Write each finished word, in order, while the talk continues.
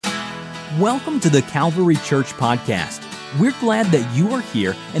Welcome to the Calvary Church podcast. We're glad that you are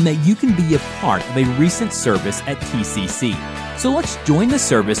here and that you can be a part of a recent service at TCC. So let's join the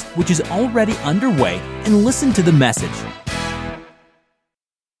service, which is already underway, and listen to the message.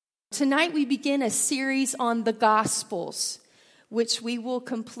 Tonight we begin a series on the Gospels, which we will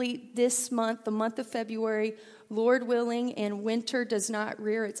complete this month, the month of February, Lord willing, and winter does not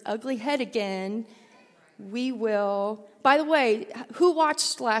rear its ugly head again. We will. By the way, who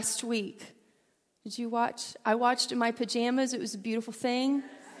watched last week? Did you watch? I watched in my pajamas. It was a beautiful thing.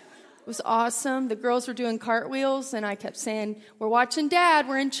 It was awesome. The girls were doing cartwheels, and I kept saying, "We're watching Dad.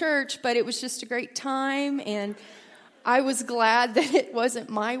 We're in church." But it was just a great time, and I was glad that it wasn't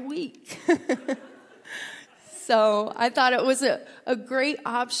my week. So I thought it was a great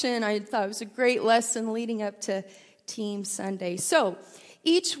option. I thought it was a great lesson leading up to Team Sunday. So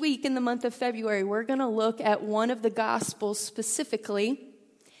each week in the month of February, we're going to look at one of the Gospels specifically.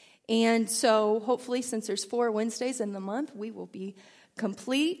 And so hopefully, since there's 4 Wednesdays in the month, we will be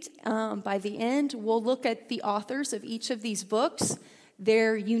complete by the end. We'll look at the authors of each of these books,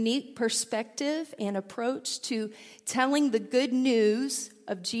 their unique perspective and approach to telling the good news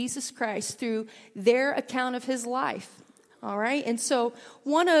of Jesus Christ through their account of his life. All right, and so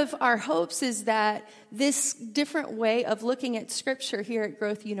one of our hopes is that this different way of looking at Scripture here at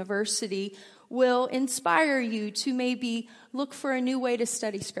Growth University will inspire you to maybe look for a new way to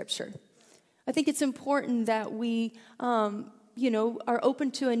study Scripture. I think it's important that we, are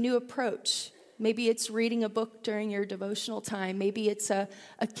open to a new approach. Maybe it's reading a book during your devotional time. Maybe it's a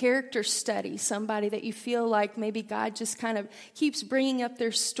character study, somebody that you feel like maybe God just kind of keeps bringing up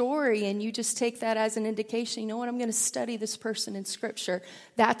their story, and you just take that as an indication, you know what, I'm going to study this person in Scripture.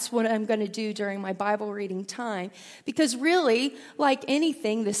 That's what I'm going to do during my Bible reading time. Because really, like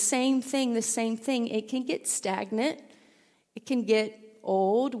anything, the same thing, it can get stagnant. It can get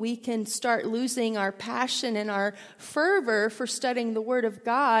old. We can start losing our passion and our fervor for studying the Word of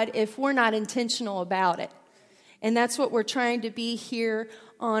God if we're not intentional about it. And that's what we're trying to be here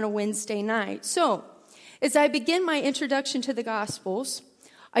on a Wednesday night. So, as I begin my introduction to the Gospels,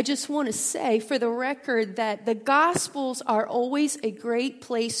 I just want to say for the record that the Gospels are always a great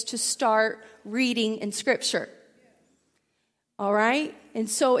place to start reading in Scripture. All right? And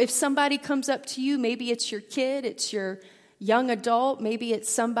so if somebody comes up to you, maybe it's your kid, it's your young adult, maybe it's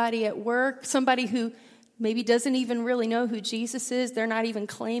somebody at work, somebody who maybe doesn't even really know who Jesus is. They're not even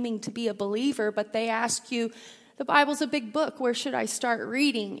claiming to be a believer, but they ask you, the Bible's a big book. Where should I start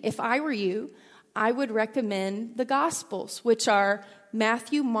reading? If I were you, I would recommend the Gospels, which are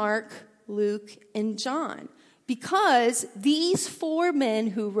Matthew, Mark, Luke, and John. Because these 4 men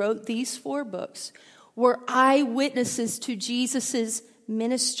who wrote these 4 books were eyewitnesses to Jesus'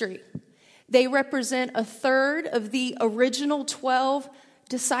 ministry. They represent a third of the original 12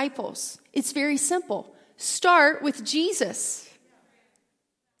 disciples. It's very simple. Start with Jesus.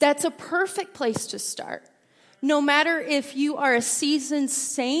 That's a perfect place to start. No matter if you are a seasoned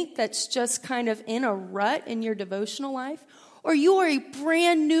saint that's just kind of in a rut in your devotional life, or you are a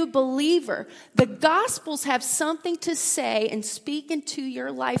brand new believer, the Gospels have something to say and speak into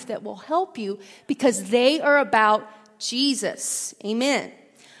your life that will help you because they are about Jesus. Amen.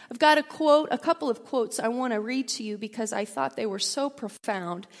 I've got a couple of quotes I want to read to you because I thought they were so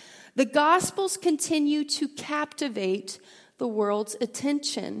profound. The Gospels continue to captivate the world's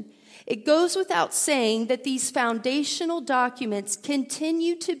attention. It goes without saying that these foundational documents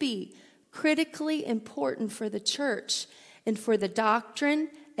continue to be critically important for the church and for the doctrine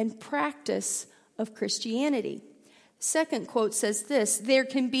and practice of Christianity. The second quote says this: "There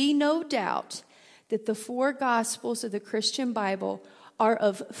can be no doubt that the 4 Gospels of the Christian Bible are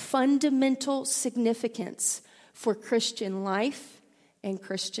of fundamental significance for Christian life and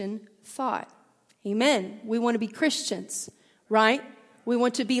Christian thought." Amen. We want to be Christians, right? We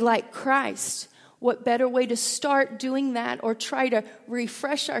want to be like Christ. What better way to start doing that or try to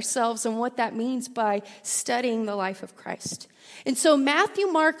refresh ourselves on what that means by studying the life of Christ? And so Matthew,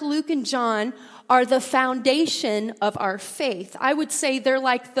 Mark, Luke, and John are the foundation of our faith. I would say they're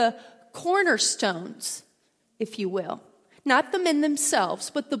like the cornerstones, if you will. Not the men themselves,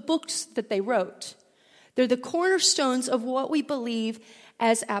 but the books that they wrote. They're the cornerstones of what we believe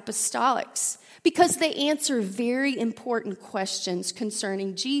as apostolics because they answer very important questions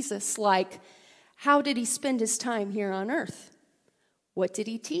concerning Jesus, like, how did he spend his time here on earth? What did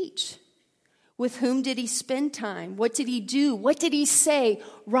he teach? With whom did he spend time? What did he do? What did he say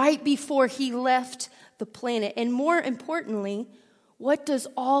right before he left the planet? And more importantly, what does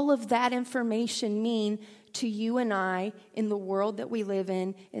all of that information mean to you and I in the world that we live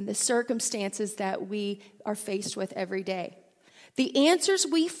in the circumstances that we are faced with every day? The answers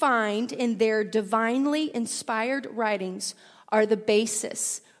we find in their divinely inspired writings are the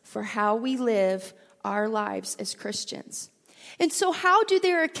basis for how we live our lives as Christians. And so how do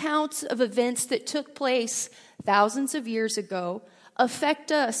their accounts of events that took place thousands of years ago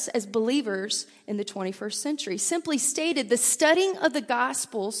affect us as believers in the 21st century? Simply stated, the studying of the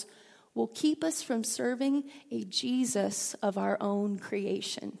Gospels will keep us from serving a Jesus of our own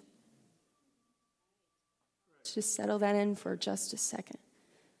creation. Let's just settle that in for just a second.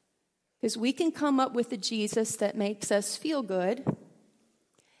 Because we can come up with a Jesus that makes us feel good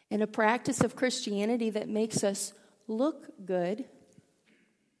and a practice of Christianity that makes us look good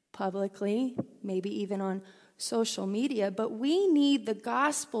publicly, maybe even on social media, but we need the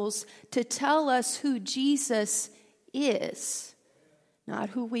Gospels to tell us who Jesus is.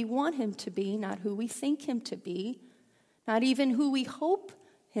 Not who we want him to be, not who we think him to be, not even who we hope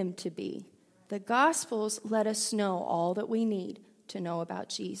him to be. The Gospels let us know all that we need to know about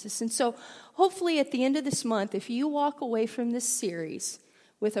Jesus. And so hopefully at the end of this month, if you walk away from this series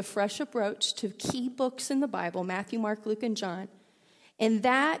with a fresh approach to key books in the Bible, Matthew, Mark, Luke, and John, and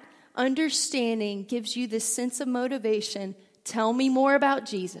that understanding gives you this sense of motivation, tell me more about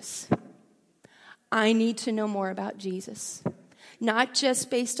Jesus. I need to know more about Jesus. Not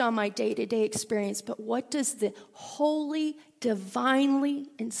just based on my day-to-day experience, but what does the holy, divinely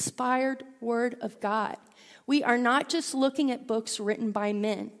inspired Word of God? We are not just looking at books written by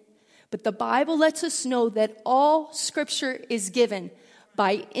men, but the Bible lets us know that all Scripture is given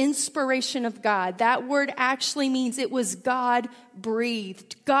by inspiration of God. That word actually means it was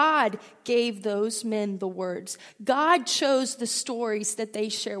God-breathed. God gave those men the words. God chose the stories that they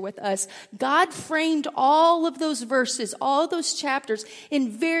share with us. God framed all of those verses, all those chapters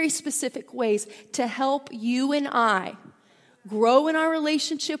in very specific ways to help you and I grow in our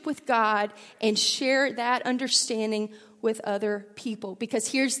relationship with God and share that understanding with other people.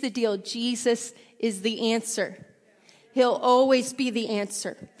 Because here's the deal, Jesus is the answer. He'll always be the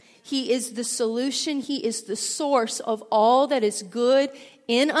answer. He is the solution. He is the source of all that is good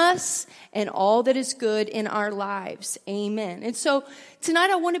in us and all that is good in our lives. Amen. And so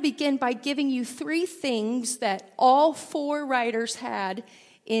tonight I want to begin by giving you 3 things that all 4 writers had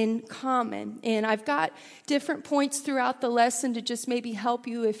in common. And I've got different points throughout the lesson to just maybe help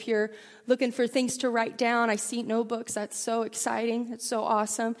you if you're looking for things to write down. I see notebooks. That's so exciting. That's so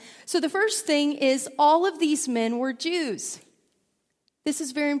awesome. So the first thing is all of these men were Jews. This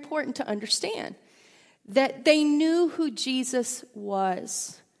is very important to understand, that they knew who Jesus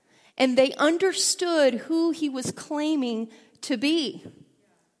was and they understood who he was claiming to be.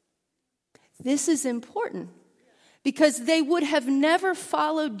 This is important, because they would have never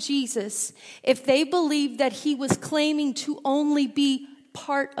followed Jesus if they believed that he was claiming to only be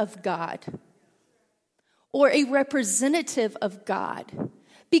part of God or a representative of God,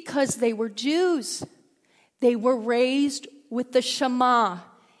 because they were Jews. They were raised with the Shema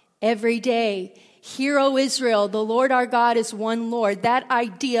every day. Hear, O Israel, the Lord our God is one Lord. That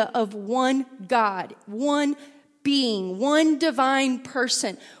idea of one God, one being, one divine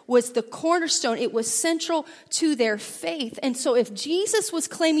person was the cornerstone. It was central to their faith. And so if Jesus was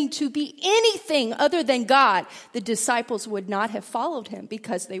claiming to be anything other than God, the disciples would not have followed him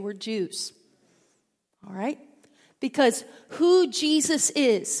because they were Jews. All right? Because who Jesus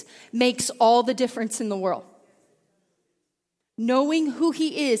is makes all the difference in the world. Knowing who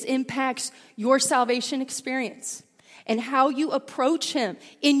he is impacts your salvation experience and how you approach him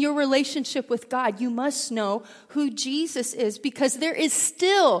in your relationship with God. You must know who Jesus is, because there is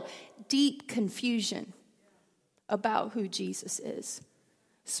still deep confusion about who Jesus is,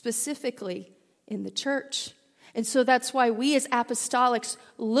 specifically in the church. And so that's why we as apostolics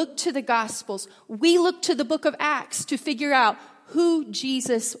look to the Gospels. We look to the book of Acts to figure out who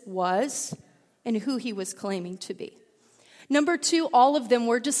Jesus was and who he was claiming to be. Number 2, all of them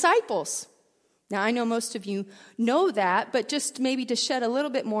were disciples. Now, I know most of you know that, but just maybe to shed a little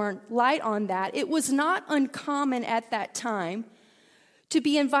bit more light on that, it was not uncommon at that time to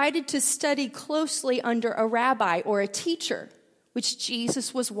be invited to study closely under a rabbi or a teacher, which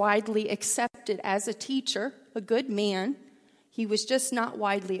Jesus was widely accepted as a teacher, a good man. He was just not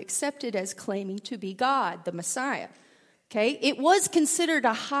widely accepted as claiming to be God, the Messiah. Okay, it was considered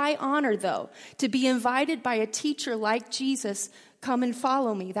a high honor, though, to be invited by a teacher like Jesus. Come and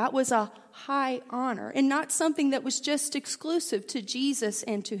follow me. That was a high honor, and not something that was just exclusive to Jesus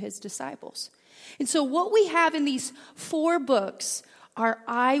and to his disciples. And so what we have in these 4 books are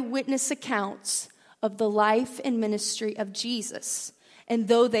eyewitness accounts of the life and ministry of Jesus. And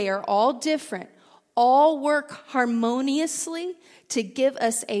though they are all different, all work harmoniously to give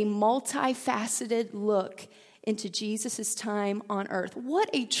us a multifaceted look into Jesus' time on earth. What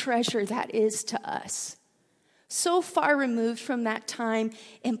a treasure that is to us. So far removed from that time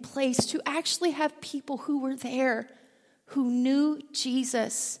and place to actually have people who were there, who knew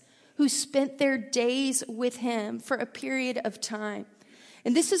Jesus, who spent their days with him for a period of time.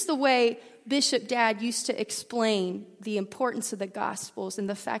 And this is the way Bishop Dad used to explain the importance of the Gospels and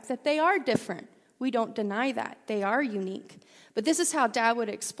the fact that they are different. We don't deny that. They are unique. But this is how Dad would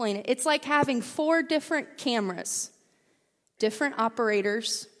explain it. It's like having 4 different cameras, different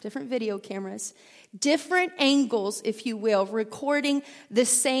operators, different video cameras, different angles, if you will, recording the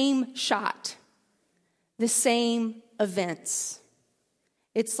same shot, the same events.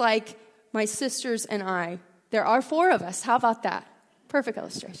 It's like my sisters and I. There are 4 of us. How about that? Perfect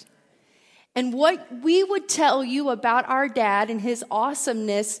illustration. And what we would tell you about our dad and his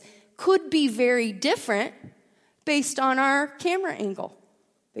awesomeness could be very different based on our camera angle,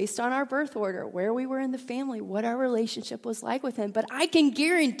 based on our birth order, where we were in the family, what our relationship was like with him. But I can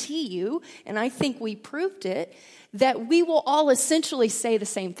guarantee you, and I think we proved it, that we will all essentially say the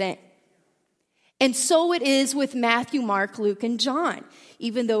same thing. And so it is with Matthew, Mark, Luke, and John.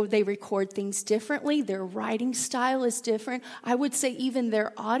 Even though they record things differently, their writing style is different. I would say even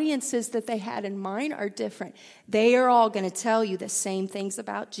their audiences that they had in mind are different. They are all going to tell you the same things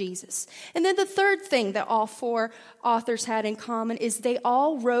about Jesus. And then the third thing that all 4 authors had in common is they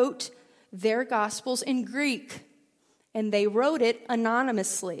all wrote their Gospels in Greek. And they wrote it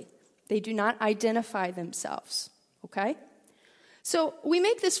anonymously. They do not identify themselves. Okay? So we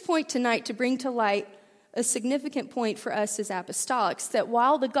make this point tonight to bring to light a significant point for us as apostolics, that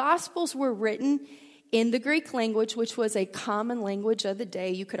while the Gospels were written in the Greek language, which was a common language of the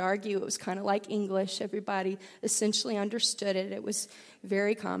day, you could argue it was kind of like English. Everybody essentially understood it. It was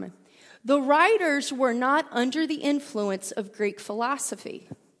very common. The writers were not under the influence of Greek philosophy.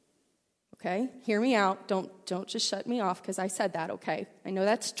 Okay? Hear me out. Don't just shut me off because I said that, okay? I know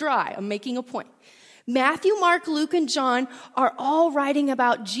that's dry. I'm making a point. Matthew, Mark, Luke, and John are all writing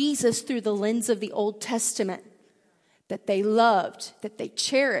about Jesus through the lens of the Old Testament that they loved, that they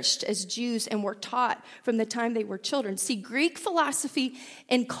cherished as Jews and were taught from the time they were children. See, Greek philosophy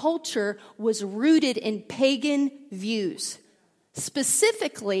and culture was rooted in pagan views,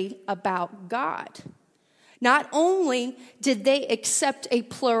 specifically about God. Not only did they accept a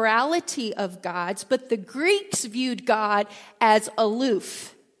plurality of gods, but the Greeks viewed God as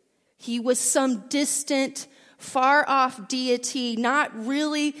aloof. He was some distant, far-off deity, not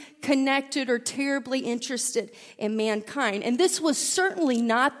really connected or terribly interested in mankind. And this was certainly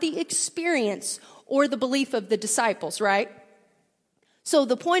not the experience or the belief of the disciples, right? So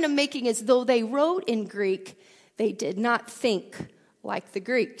the point I'm making is, though they wrote in Greek, they did not think like the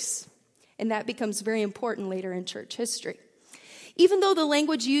Greeks. And that becomes very important later in church history. Even though the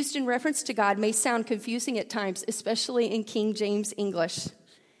language used in reference to God may sound confusing at times, especially in King James English,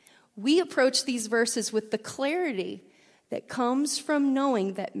 we approach these verses with the clarity that comes from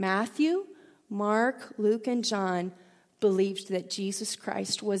knowing that Matthew, Mark, Luke, and John believed that Jesus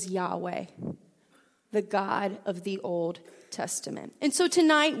Christ was Yahweh, the God of the Old Testament. And so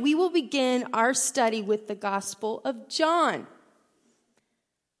tonight we will begin our study with the Gospel of John.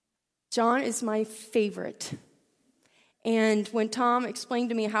 John is my favorite. And when Tom explained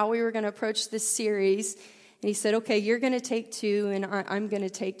to me how we were going to approach this series, and he said, okay, you're going to take 2, and I'm going to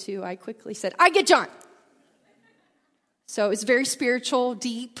take 2, I quickly said, I get John. So it's very spiritual,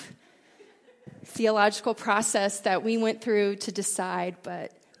 deep, theological process that we went through to decide,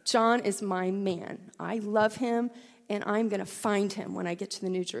 but John is my man. I love him, and I'm going to find him when I get to the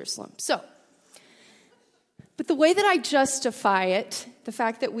New Jerusalem. But the way that I justify it, the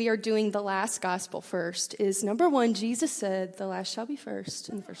fact that we are doing the last gospel first, is number 1, Jesus said, the last shall be first,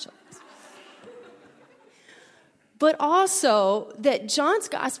 and the first shall be last. But also that John's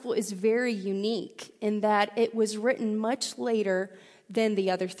gospel is very unique in that it was written much later than the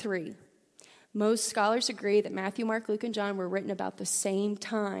other 3. Most scholars agree that Matthew, Mark, Luke, and John were written about the same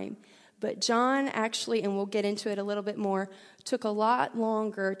time. But John actually, and we'll get into it a little bit more, took a lot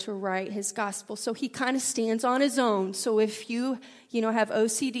longer to write his gospel. So he kind of stands on his own. So if you have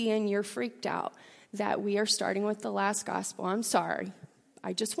OCD and you're freaked out that we are starting with the last gospel, I'm sorry.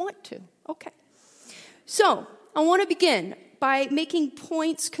 I just want to. Okay. So I want to begin by making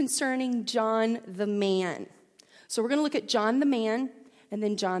points concerning John the man. So we're going to look at John the man and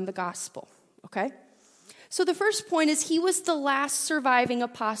then John the gospel, okay? So the first point is he was the last surviving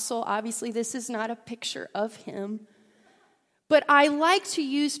apostle. Obviously, this is not a picture of him. But I like to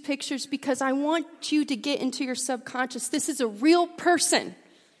use pictures because I want you to get into your subconscious. This is a real person.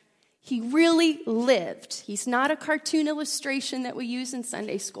 He really lived. He's not a cartoon illustration that we use in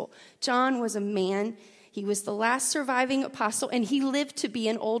Sunday school. John was a man. He was the last surviving apostle, and he lived to be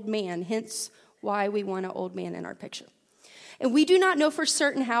an old man, hence why we want an old man in our picture. And we do not know for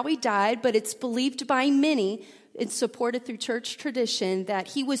certain how he died, but it's believed by many, it's supported through church tradition, that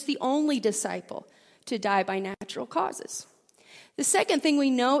he was the only disciple to die by natural causes. The second thing we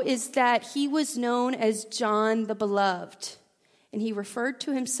know is that he was known as John the Beloved, and he referred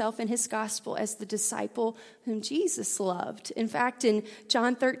to himself in his gospel as the disciple whom Jesus loved. In fact, in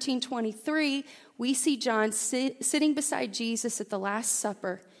John 13:23, we see John sitting beside Jesus at the Last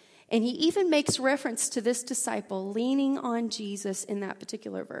Supper, and he even makes reference to this disciple leaning on Jesus in that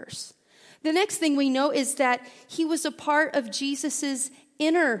particular verse. The next thing we know is that he was a part of Jesus's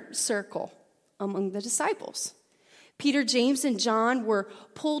inner circle among the disciples. Peter, James, and John were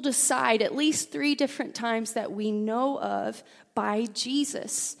pulled aside at least 3 different times that we know of by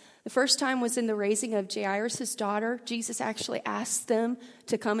Jesus. The first time was in the raising of Jairus' daughter. Jesus actually asked them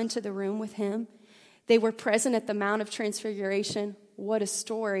to come into the room with him. They were present at the Mount of Transfiguration. What a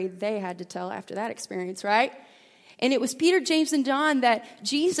story they had to tell after that experience, right? And it was Peter, James, and John that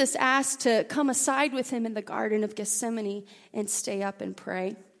Jesus asked to come aside with him in the Garden of Gethsemane and stay up and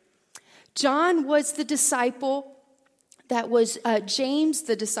pray. John was the disciple that was James,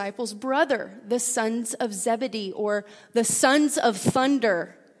 the disciple's brother, the sons of Zebedee, or the sons of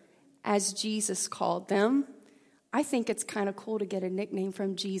thunder, as Jesus called them. I think it's kind of cool to get a nickname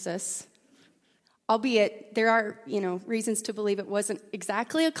from Jesus. Albeit there are, reasons to believe it wasn't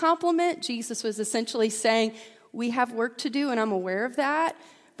exactly a compliment. Jesus was essentially saying, we have work to do, and I'm aware of that,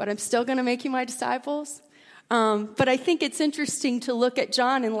 but I'm still going to make you my disciples. But I think it's interesting to look at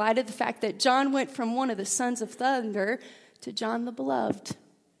John in light of the fact that John went from one of the sons of thunder to John the Beloved,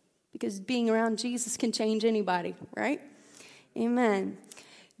 because being around Jesus can change anybody, right? Amen.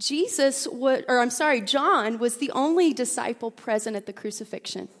 John was the only disciple present at the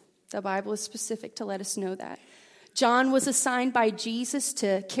crucifixion. The Bible is specific to let us know that. John was assigned by Jesus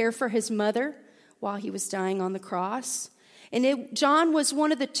to care for his mother while he was dying on the cross. And John was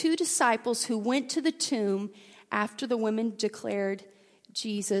one of the 2 disciples who went to the tomb after the women declared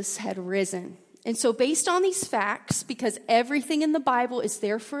Jesus had risen. And so based on these facts, because everything in the Bible is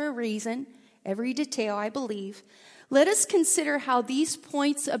there for a reason, every detail, I believe, let us consider how these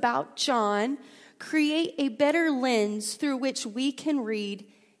points about John create a better lens through which we can read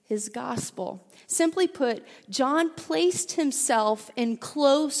his gospel. Simply put, John placed himself in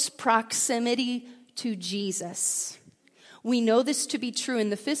close proximity to Jesus. We know this to be true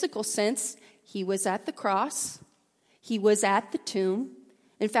in the physical sense. He was at the cross. He was at the tomb.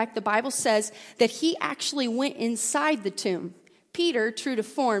 In fact, the Bible says that he actually went inside the tomb. Peter, true to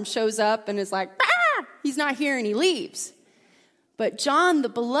form, shows up and is like, ah! He's not here, and he leaves. But John, the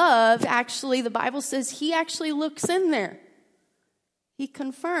Beloved, the Bible says he actually looks in there. He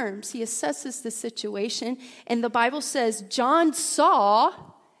confirms, he assesses the situation, and the Bible says John saw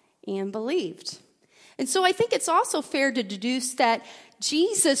and believed. And so I think it's also fair to deduce that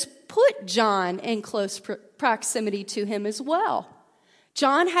Jesus put John in close proximity to him as well.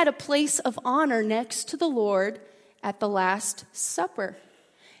 John had a place of honor next to the Lord at the Last Supper.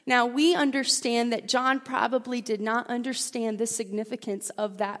 Now, we understand that John probably did not understand the significance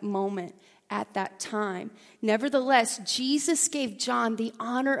of that moment at that time. Nevertheless, Jesus gave John the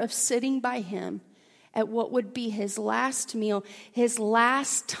honor of sitting by him at what would be his last meal, his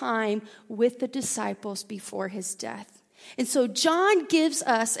last time with the disciples before his death. And so John gives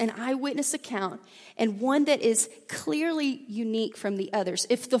us an eyewitness account, and one that is clearly unique from the others.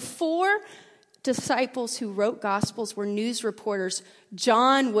 If the 4 disciples who wrote Gospels were news reporters,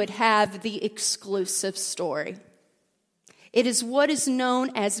 John would have the exclusive story. It is what is known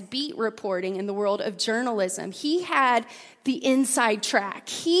as beat reporting in the world of journalism. He had the inside track.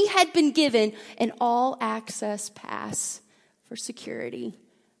 He had been given an all-access pass for security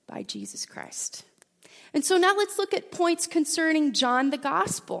by Jesus Christ. And so now let's look at points concerning John the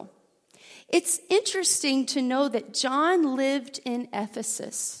Gospel. It's interesting to know that John lived in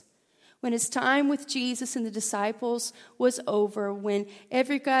Ephesus when his time with Jesus and the disciples was over, when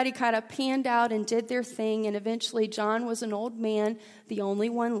everybody kind of panned out and did their thing, and eventually John was an old man, the only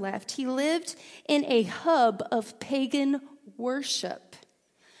one left. He lived in a hub of pagan worship.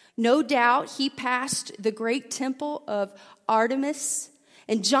 No doubt he passed the great temple of Artemis,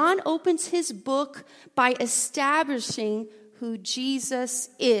 and John opens his book by establishing who Jesus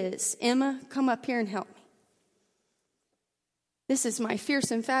is. Emma, come up here and help me. This is my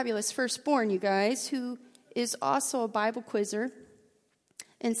fierce and fabulous firstborn, you guys, who is also a Bible quizzer.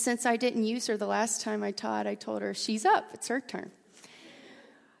 And since I didn't use her the last time I taught, I told her, she's up. It's her turn.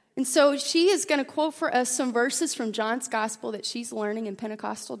 And so she is going to quote for us some verses from John's Gospel that she's learning in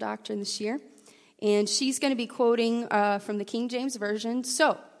Pentecostal doctrine this year. And she's going to be quoting from the King James Version.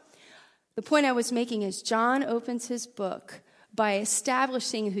 So, the point I was making is John opens his book by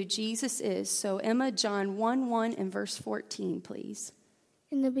establishing who Jesus is. So, Emma, John 1:1 and verse 14, please.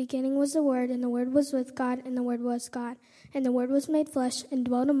 In the beginning was the Word, and the Word was with God, and the Word was God. And the Word was made flesh and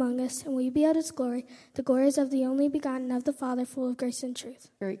dwelt among us, and we beheld his glory. The glory is of the only begotten of the Father, full of grace and truth.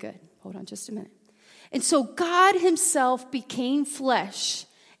 Very good. Hold on just a minute. And so God himself became flesh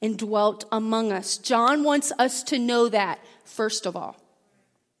and dwelt among us. John wants us to know that, first of all,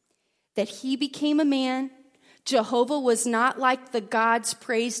 that he became a man. Jehovah was not like the gods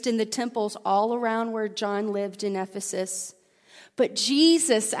praised in the temples all around where John lived in Ephesus. But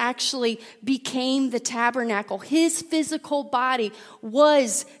Jesus actually became the tabernacle. His physical body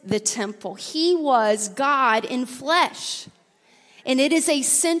was the temple. He was God in flesh. And it is a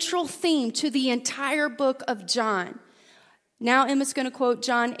central theme to the entire book of John. Now Emma's going to quote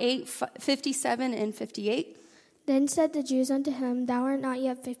John 8:57 and 58. Then said the Jews unto him, Thou art not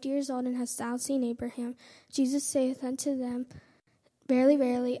yet 50 years old, and hast thou seen Abraham? Jesus saith unto them, Verily,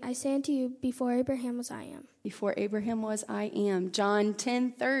 verily, I say unto you, before Abraham was I am. Before Abraham was I am. John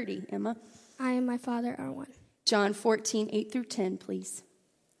 10:30, Emma. I and my Father are one. John 14:8 through 10, please.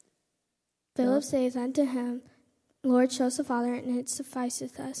 Philip saith unto him, Lord, show us the Father, and it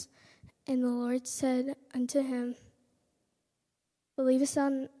sufficeth us. And the Lord said unto him, Believest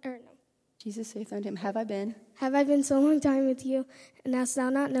thou, Jesus saith unto him, Have I been so long time with you, and hast thou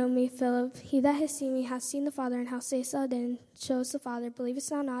not known me, Philip? He that has seen me hath seen the Father, and how sayest thou then, Show us the Father? Believest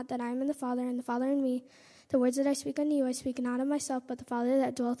thou not that I am in the Father, and the Father in me? The words that I speak unto you, I speak not of myself, but the Father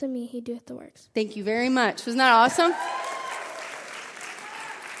that dwelleth in me, he doeth the works. Thank you very much. Wasn't that awesome?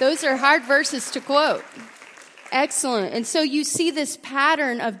 Those are hard verses to quote. Excellent. And so you see this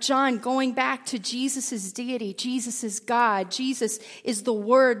pattern of John going back to Jesus' deity. Jesus is God. Jesus is the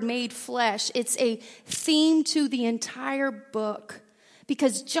Word made flesh. It's a theme to the entire book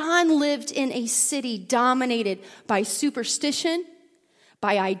because John lived in a city dominated by superstition,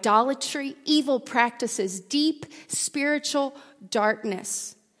 by idolatry, evil practices, deep spiritual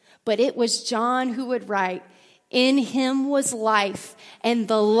darkness. But it was John who would write, In him was life, and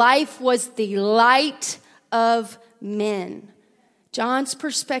the life was the light of men. John's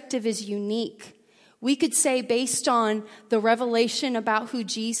perspective is unique. We could say, based on the revelation about who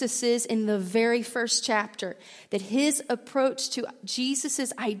Jesus is in the very first chapter, that his approach to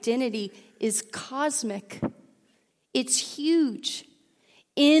Jesus' identity is cosmic. It's huge.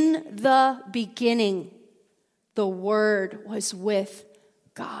 In the beginning, the Word was with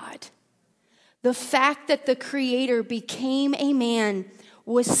God. The fact that the Creator became a man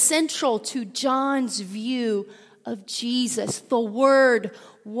was central to John's view of Jesus. The Word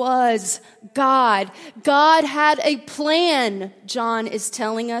was God. God had a plan, John is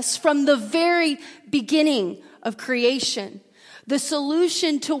telling us, from the very beginning of creation. The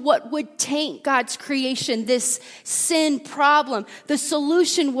solution to what would taint God's creation, this sin problem, the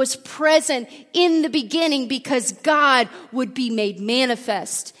solution was present in the beginning because God would be made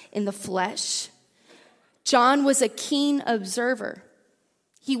manifest in the flesh. John was a keen observer.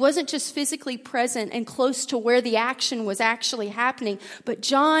 He wasn't just physically present and close to where the action was actually happening, but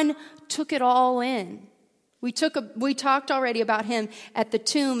John took it all in. We talked already about him at the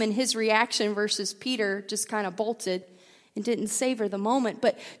tomb and his reaction versus Peter just kind of bolted and didn't savor the moment.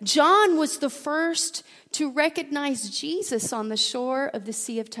 But John was the first to recognize Jesus on the shore of the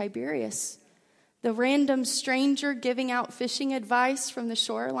Sea of Tiberias. The random stranger giving out fishing advice from the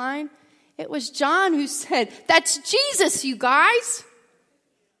shoreline. It was John who said, That's Jesus, you guys.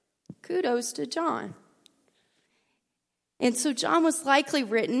 Kudos to John. And so John was likely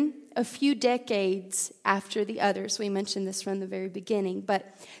written a few decades after the others. We mentioned this from the very beginning.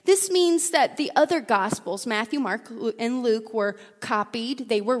 But this means that the other Gospels, Matthew, Mark, and Luke, were copied.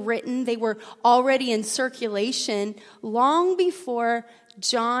 They were written. They were already in circulation long before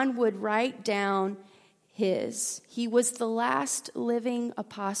John would write down his. He was the last living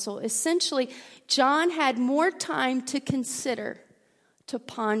apostle. Essentially, John had more time to consider, to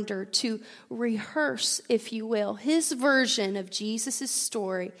ponder, to rehearse, if you will, his version of Jesus'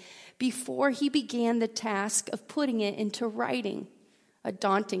 story before he began the task of putting it into writing. A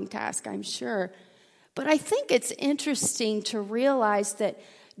daunting task, I'm sure. But I think it's interesting to realize that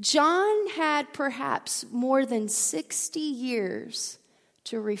John had perhaps more than 60 years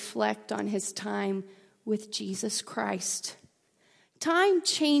to reflect on his time with Jesus Christ. Time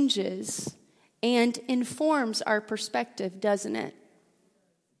changes and informs our perspective, doesn't it?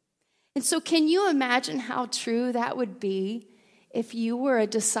 And so can you imagine how true that would be if you were a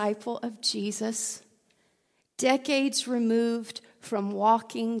disciple of Jesus, decades removed from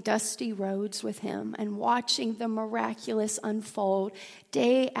walking dusty roads with him and watching the miraculous unfold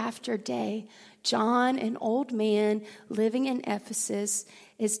day after day, John, an old man living in Ephesus,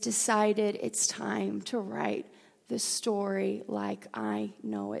 has decided it's time to write the story like I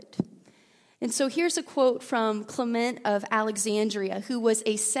know it. And so here's a quote from Clement of Alexandria, who was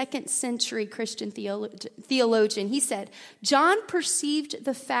a 2nd century Christian theologian. He said, John perceived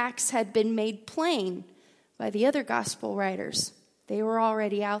the facts had been made plain by the other gospel writers. They were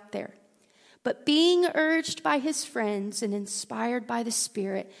already out there. But being urged by his friends and inspired by the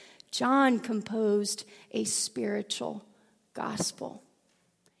Spirit, John composed a spiritual gospel.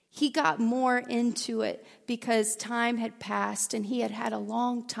 He got more into it because time had passed and he had had a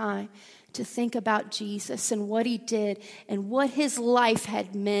long time to think about Jesus and what he did and what his life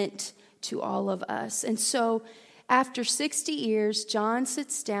had meant to all of us. And so after 60 years, John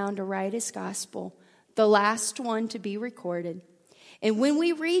sits down to write his gospel, the last one to be recorded. And when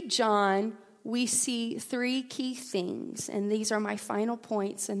we read John, we see 3 key things. And these are my final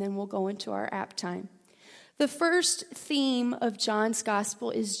points, and then we'll go into our app time. The first theme of John's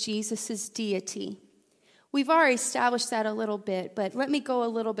gospel is Jesus' deity. We've already established that a little bit, but let me go a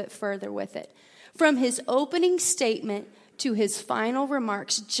little bit further with it. From his opening statement to his final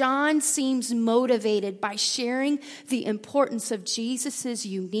remarks, John seems motivated by sharing the importance of Jesus'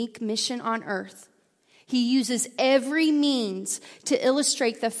 unique mission on earth. He uses every means to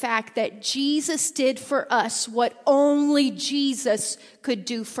illustrate the fact that Jesus did for us what only Jesus could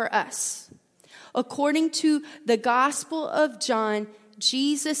do for us. According to the Gospel of John,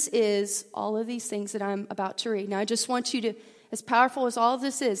 Jesus is all of these things that I'm about to read. Now, I just want you to, as powerful as all of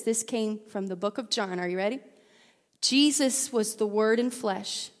this is, this came from the book of John. Are you ready? Jesus was the Word in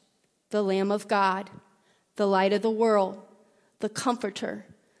flesh, the Lamb of God, the light of the world, the Comforter,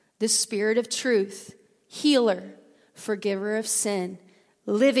 the Spirit of truth, healer, forgiver of sin,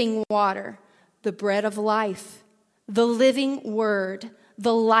 living water, the bread of life, the living Word,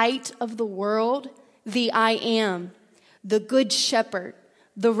 the light of the world, the I am, the good shepherd,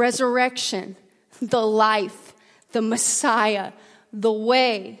 the resurrection, the life, the Messiah, the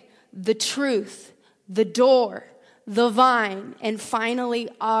way, the truth, the door, the vine, and finally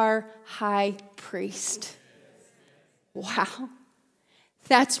our high priest. Wow.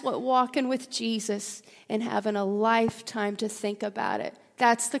 That's what walking with Jesus and having a lifetime to think about it.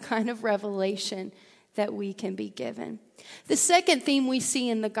 That's the kind of revelation that we can be given. The second theme we see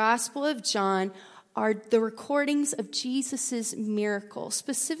in the Gospel of John are the recordings of Jesus' miracles,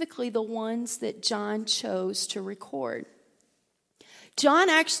 specifically the ones that John chose to record. John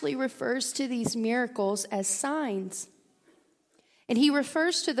actually refers to these miracles as signs. And he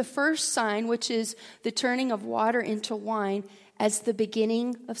refers to the first sign, which is the turning of water into wine, as the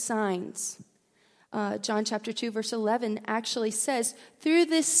beginning of signs. John chapter 2, verse 11 actually says, through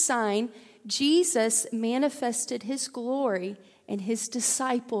this sign, Jesus manifested his glory and his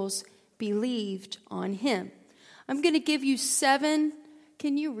disciples believed on him. I'm going to give you 7.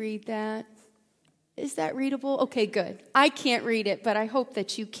 Can you read that? Is that readable? Okay, good. I can't read it, but I hope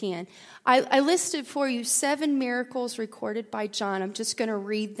that you can. I listed for you 7 miracles recorded by John. I'm just going to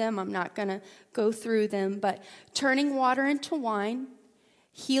read them. I'm not going to go through them, but turning water into wine,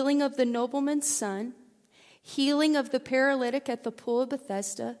 healing of the nobleman's son, healing of the paralytic at the pool of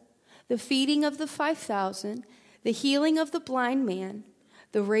Bethesda, the feeding of the 5,000, the healing of the blind man,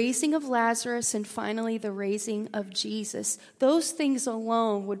 the raising of Lazarus, and finally the raising of Jesus. Those things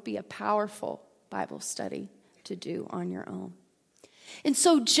alone would be a powerful Bible study to do on your own. And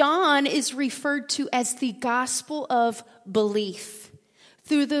so John is referred to as the gospel of belief.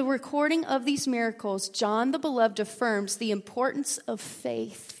 Through the recording of these miracles, John the Beloved affirms the importance of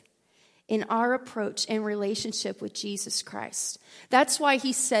faith in our approach and relationship with Jesus Christ. That's why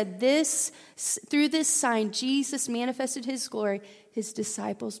he said this, through this sign, Jesus manifested his glory. His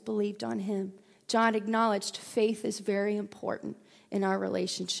disciples believed on him. John acknowledged faith is very important in our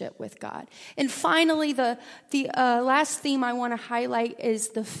relationship with God. And finally, the last theme I want to highlight is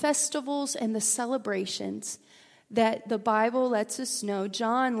the festivals and the celebrations that the Bible lets us know,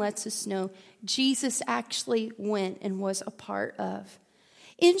 John lets us know, Jesus actually went and was a part of.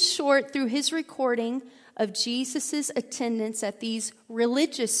 In short, through his recording of Jesus' attendance at these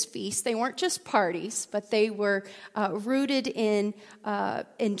religious feasts, they weren't just parties, but they were rooted in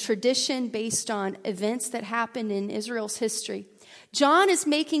tradition based on events that happened in Israel's history. John is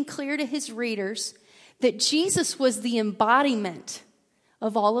making clear to his readers that Jesus was the embodiment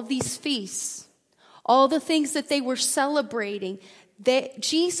of all of these feasts, all the things that they were celebrating, that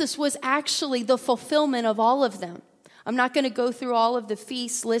Jesus was actually the fulfillment of all of them. I'm not going to go through all of the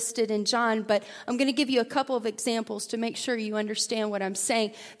feasts listed in John, but I'm going to give you a couple of examples to make sure you understand what I'm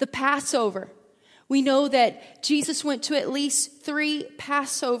saying. The Passover. We know that Jesus went to at least 3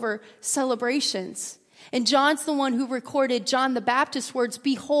 Passover celebrations. And John's the one who recorded John the Baptist's words,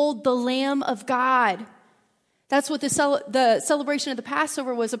 "Behold the Lamb of God." That's what the celebration of the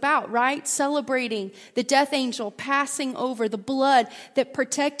Passover was about, right? Celebrating the death angel passing over the blood that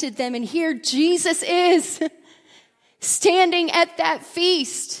protected them. And here Jesus is standing at that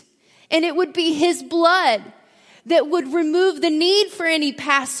feast. And it would be his blood that would remove the need for any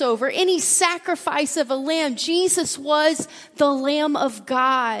Passover, any sacrifice of a lamb. Jesus was the Lamb of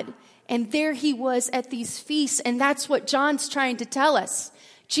God. And there he was at these feasts. And that's what John's trying to tell us.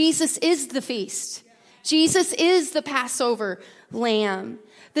 Jesus is the feast. Jesus is the Passover lamb.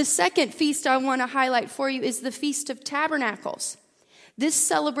 The second feast I want to highlight for you is the Feast of Tabernacles. This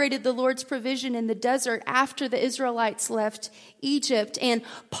celebrated the Lord's provision in the desert after the Israelites left Egypt. And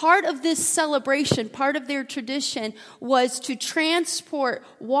part of this celebration, part of their tradition, was to transport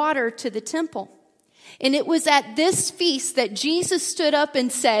water to the temple. And it was at this feast that Jesus stood up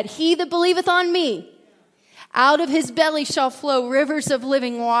and said, "He that believeth on me, out of his belly shall flow rivers of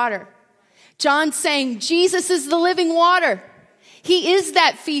living water." John's saying Jesus is the living water. He is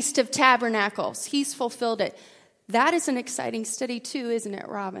that Feast of Tabernacles. He's fulfilled it. That is an exciting study too, isn't it,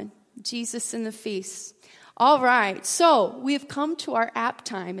 Robin? Jesus and the feasts. All right, so we have come to our app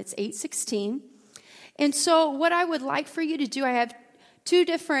time. It's 8:16. And so what I would like for you to do, I have 2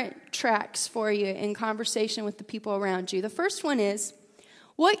 different tracks for you in conversation with the people around you. The first one is,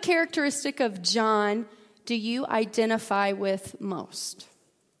 what characteristic of John do you identify with most?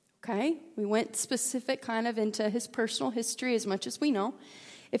 Okay, we went specific kind of into his personal history as much as we know.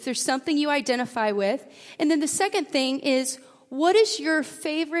 If there's something you identify with. And then the second thing is, what is your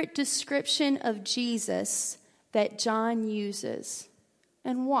favorite description of Jesus that John uses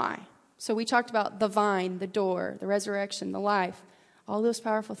and why? So we talked about the vine, the door, the resurrection, the life, all those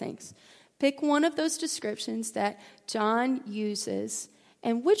powerful things. Pick one of those descriptions that John uses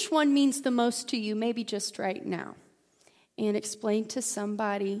and which one means the most to you, maybe just right now. And explain to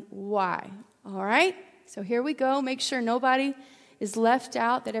somebody why. All right? So here we go. Make sure nobody is left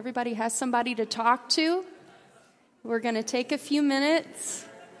out, that everybody has somebody to talk to. We're going to take a few minutes.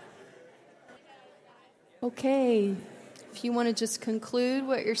 Okay. If you want to just conclude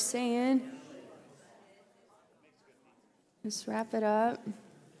what you're saying, just wrap it up.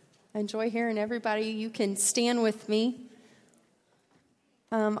 I enjoy hearing everybody. You can stand with me.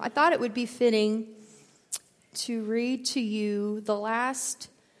 I thought it would be fitting to read to you the last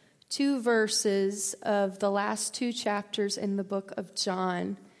 2 verses of the last 2 chapters in the book of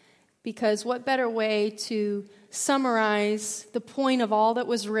John. Because what better way to summarize the point of all that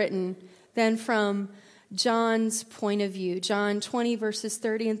was written than from John's point of view. John 20 verses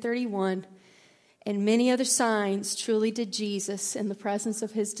 30 and 31. "And many other signs truly did Jesus in the presence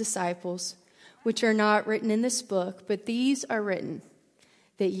of his disciples, which are not written in this book, but these are written,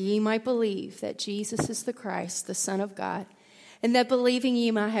 that ye might believe that Jesus is the Christ, the Son of God, and that believing ye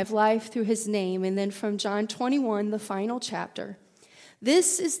might have life through his name." And then from John 21, the final chapter,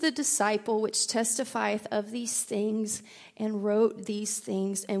 "This is the disciple which testifieth of these things and wrote these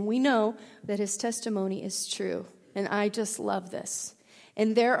things, and we know that his testimony is true." And I just love this.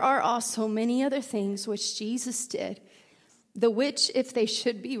 "And there are also many other things which Jesus did, the which, if they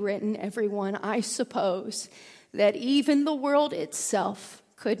should be written, every one, I suppose, that even the world itself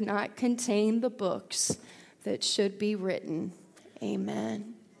could not contain the books that should be written."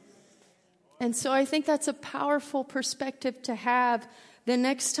 Amen. And so I think that's a powerful perspective to have the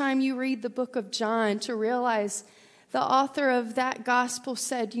next time you read the book of John, to realize the author of that gospel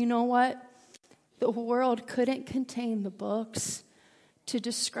said, you know what? The world couldn't contain the books to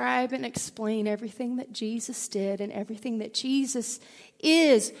describe and explain everything that Jesus did and everything that Jesus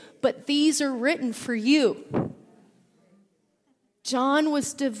is, but these are written for you. John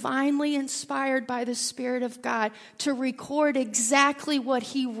was divinely inspired by the Spirit of God to record exactly what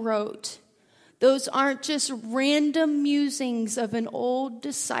he wrote. Those aren't just random musings of an old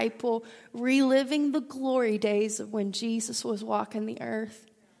disciple reliving the glory days of when Jesus was walking the earth.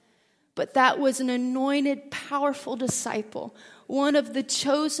 But that was an anointed, powerful disciple, one of the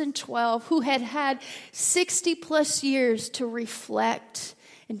chosen 12 who had had 60 plus years to reflect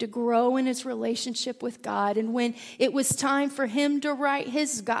and to grow in his relationship with God. And when it was time for him to write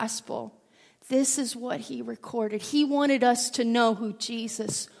his gospel, this is what he recorded. He wanted us to know who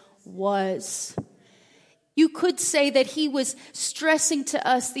Jesus was. You could say that he was stressing to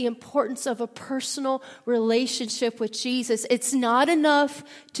us the importance of a personal relationship with Jesus. It's not enough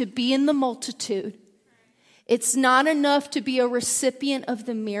to be in the multitude. It's not enough to be a recipient of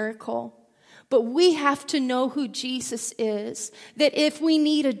the miracle, but we have to know who Jesus is. That if we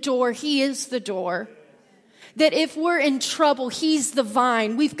need a door, He is the door. That if we're in trouble, He's the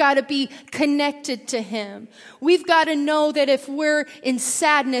vine. We've got to be connected to Him. We've got to know that if we're in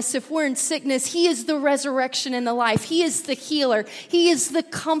sadness, if we're in sickness, He is the resurrection and the life. He is the healer. He is the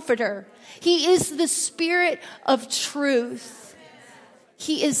comforter. He is the Spirit of truth.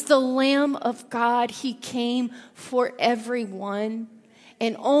 He is the Lamb of God. He came for everyone,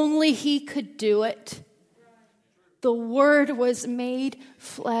 and only He could do it. The Word was made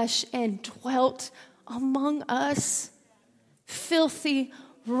flesh and dwelt among us. Filthy,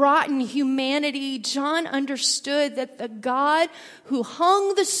 rotten humanity. John understood that the God who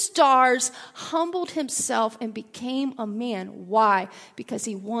hung the stars humbled Himself and became a man. Why? Because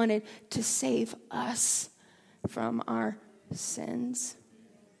He wanted to save us from our sins.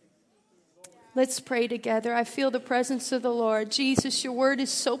 Let's pray together. I feel the presence of the Lord. Jesus, your word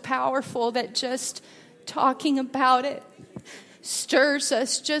is so powerful that just talking about it stirs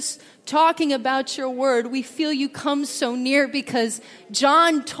us. Just talking about your word, we feel you come so near because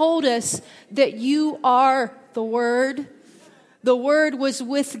John told us that you are the Word. The Word was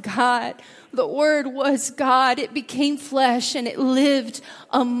with God. The Word was God. It became flesh and it lived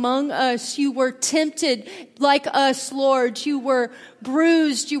among us. You were tempted like us, Lord. You were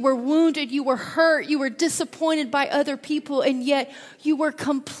bruised. You were wounded. You were hurt. You were disappointed by other people. And yet you were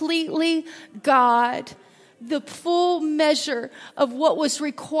completely God. The full measure of what was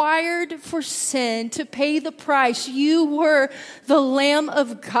required for sin to pay the price. You were the Lamb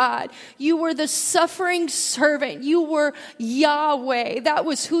of God. You were the suffering servant. You were Yahweh. That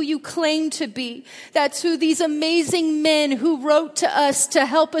was who you claimed to be. That's who these amazing men who wrote to us to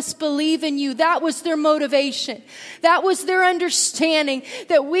help us believe in you. That was their motivation. That was their understanding,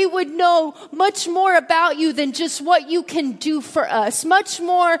 that we would know much more about you than just what you can do for us. Much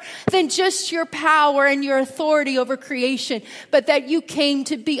more than just your power and your authority over creation, but that you came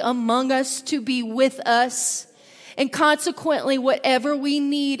to be among us, to be with us. And consequently, whatever we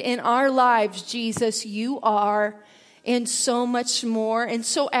need in our lives, Jesus, you are, and so much more. And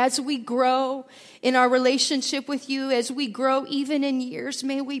so as we grow in our relationship with you, as we grow even in years,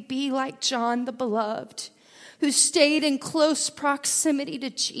 may we be like John the Beloved, who stayed in close proximity to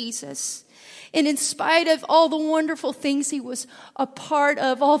Jesus. And in spite of all the wonderful things he was a part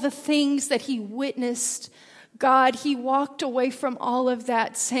of, all the things that he witnessed, God, he walked away from all of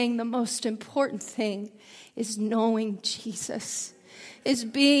that saying the most important thing is knowing Jesus, is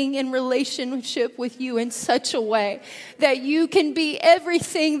being in relationship with you in such a way that you can be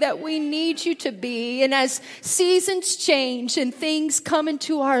everything that we need you to be. And as seasons change and things come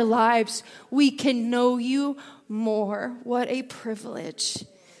into our lives, we can know you more. What a privilege.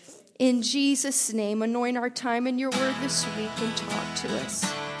 In Jesus' name, anoint our time in your word this week and talk to us.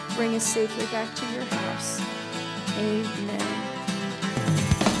 Bring us safely back to your house. Amen.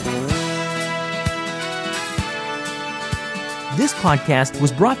 This podcast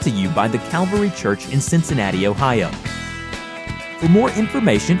was brought to you by the Calvary Church in Cincinnati, Ohio. For more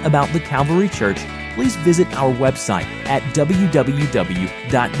information about the Calvary Church, please visit our website at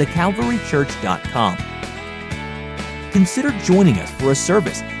www.thecalvarychurch.com. Consider joining us for a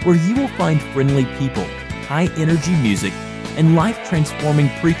service where you will find friendly people, high-energy music, and life-transforming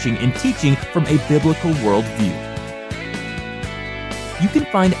preaching and teaching from a biblical worldview. You can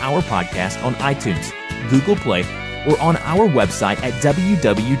find our podcast on iTunes, Google Play, or on our website at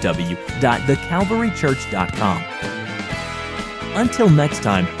www.thecalvarychurch.com. Until next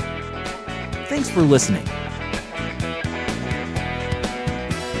time, thanks for listening.